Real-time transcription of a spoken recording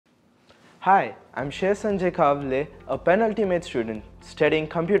Hi, I'm Shreyash Kawle, a penultimate student studying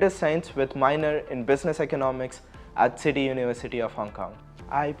computer science with minor in business economics at City University of Hong Kong.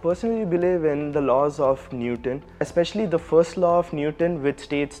 I personally believe in the laws of Newton, especially the first law of Newton, which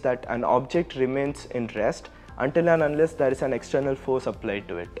states that an object remains in rest until and unless there is an external force applied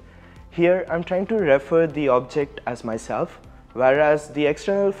to it. Here, I'm trying to refer the object as myself, whereas the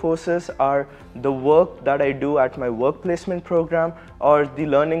external forces are the work that I do at my work placement program or the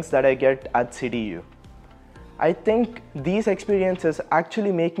learnings that I get at CityU. I think these experiences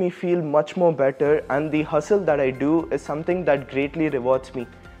actually make me feel much more better, and the hustle that I do is something that greatly rewards me,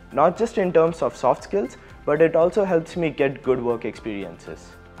 not just in terms of soft skills, but it also helps me get good work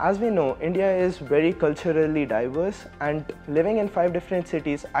experiences. As we know, India is very culturally diverse, and living in 5 different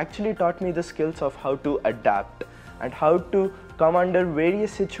cities actually taught me the skills of how to adapt and how to come under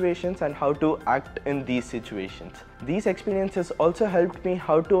various situations and how to act in these situations. These experiences also helped me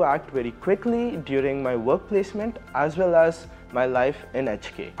how to act very quickly during my work placement as well as my life in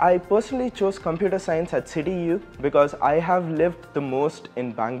HK. I personally chose computer science at CityU because I have lived the most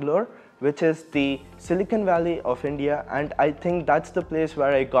in Bangalore, which is the Silicon Valley of India, and I think that's the place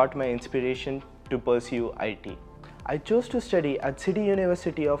where I got my inspiration to pursue IT. I chose to study at City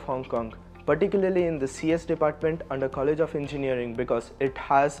University of Hong Kong, particularly in the CS department under College of Engineering, because it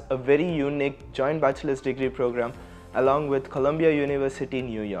has a very unique joint bachelor's degree program along with Columbia University,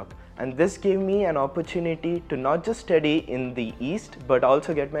 New York. And this gave me an opportunity to not just study in the East, but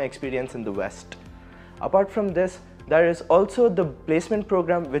also get my experience in the West. Apart from this, there is also the placement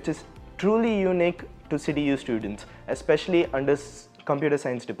program, which is truly unique to CityU students, especially under computer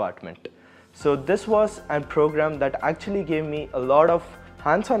science department. So this was a program that actually gave me a lot of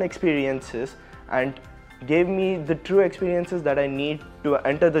hands-on experiences and gave me the true experiences that I need to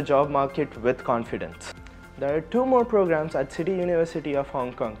enter the job market with confidence. There are 2 more programs at City University of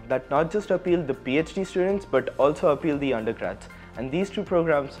Hong Kong that not just appeal the PhD students but also appeal the undergrads. And these 2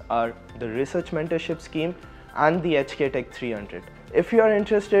 programs are the Research Mentorship Scheme and the HK Tech 300. If you are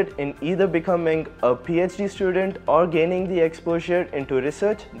interested in either becoming a PhD student or gaining the exposure into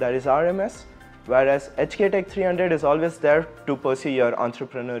research, that is RMS, whereas HK Tech 300 is always there to pursue your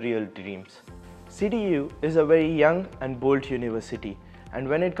entrepreneurial dreams. CityU is a very young and bold university, and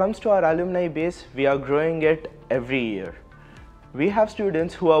when it comes to our alumni base, we are growing it every year. We have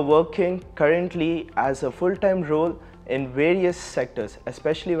students who are working currently as a full-time role in various sectors,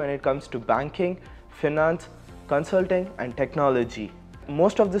 especially when it comes to banking, finance, consulting and technology.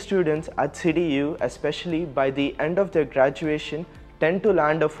 Most of the students at CityU, especially by the end of their graduation, tend to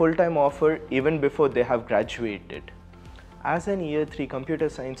land a full-time offer even before they have graduated. As an year 3 computer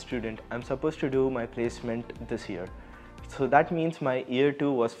science student, I'm supposed to do my placement this year. So that means my year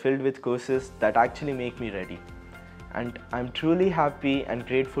 2 was filled with courses that actually make me ready. And I'm truly happy and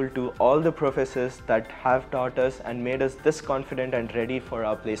grateful to all the professors that have taught us and made us this confident and ready for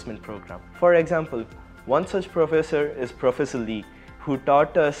our placement program. For example, one such professor is Professor Lee, who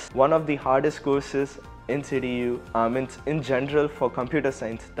taught us one of the hardest courses in CityU, in general for computer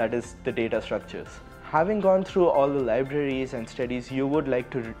science, that is the data structures. Having gone through all the libraries and studies, you would like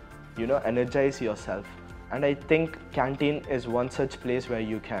to, energize yourself. And I think canteen is one such place where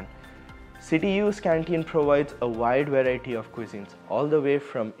you can. CityU's canteen provides a wide variety of cuisines, all the way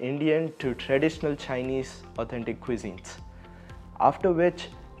from Indian to traditional Chinese authentic cuisines. After which,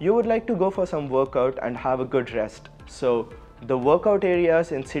 you would like to go for some workout and have a good rest. So the workout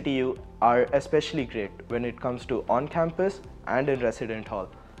areas in CityU are especially great when it comes to on-campus and in resident hall.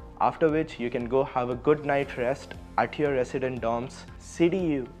 After which you can go have a good night rest at your resident dorms.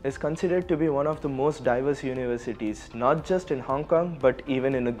 CityU is considered to be one of the most diverse universities, not just in Hong Kong, but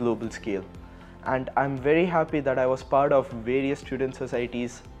even in a global scale. And I'm very happy that I was part of various student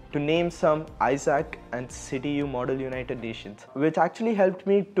societies. To name some, AIESEC and CityU Model United Nations, which actually helped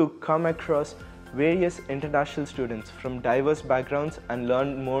me to come across various international students from diverse backgrounds and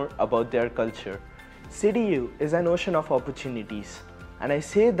learn more about their culture. CityU is an ocean of opportunities, and I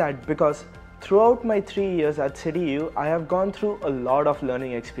say that because throughout my 3 years at CityU, I have gone through a lot of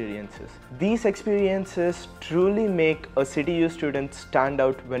learning experiences. These experiences truly make a CityU student stand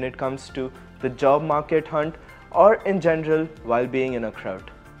out when it comes to the job market hunt or in general while being in a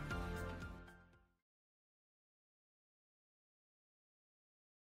crowd.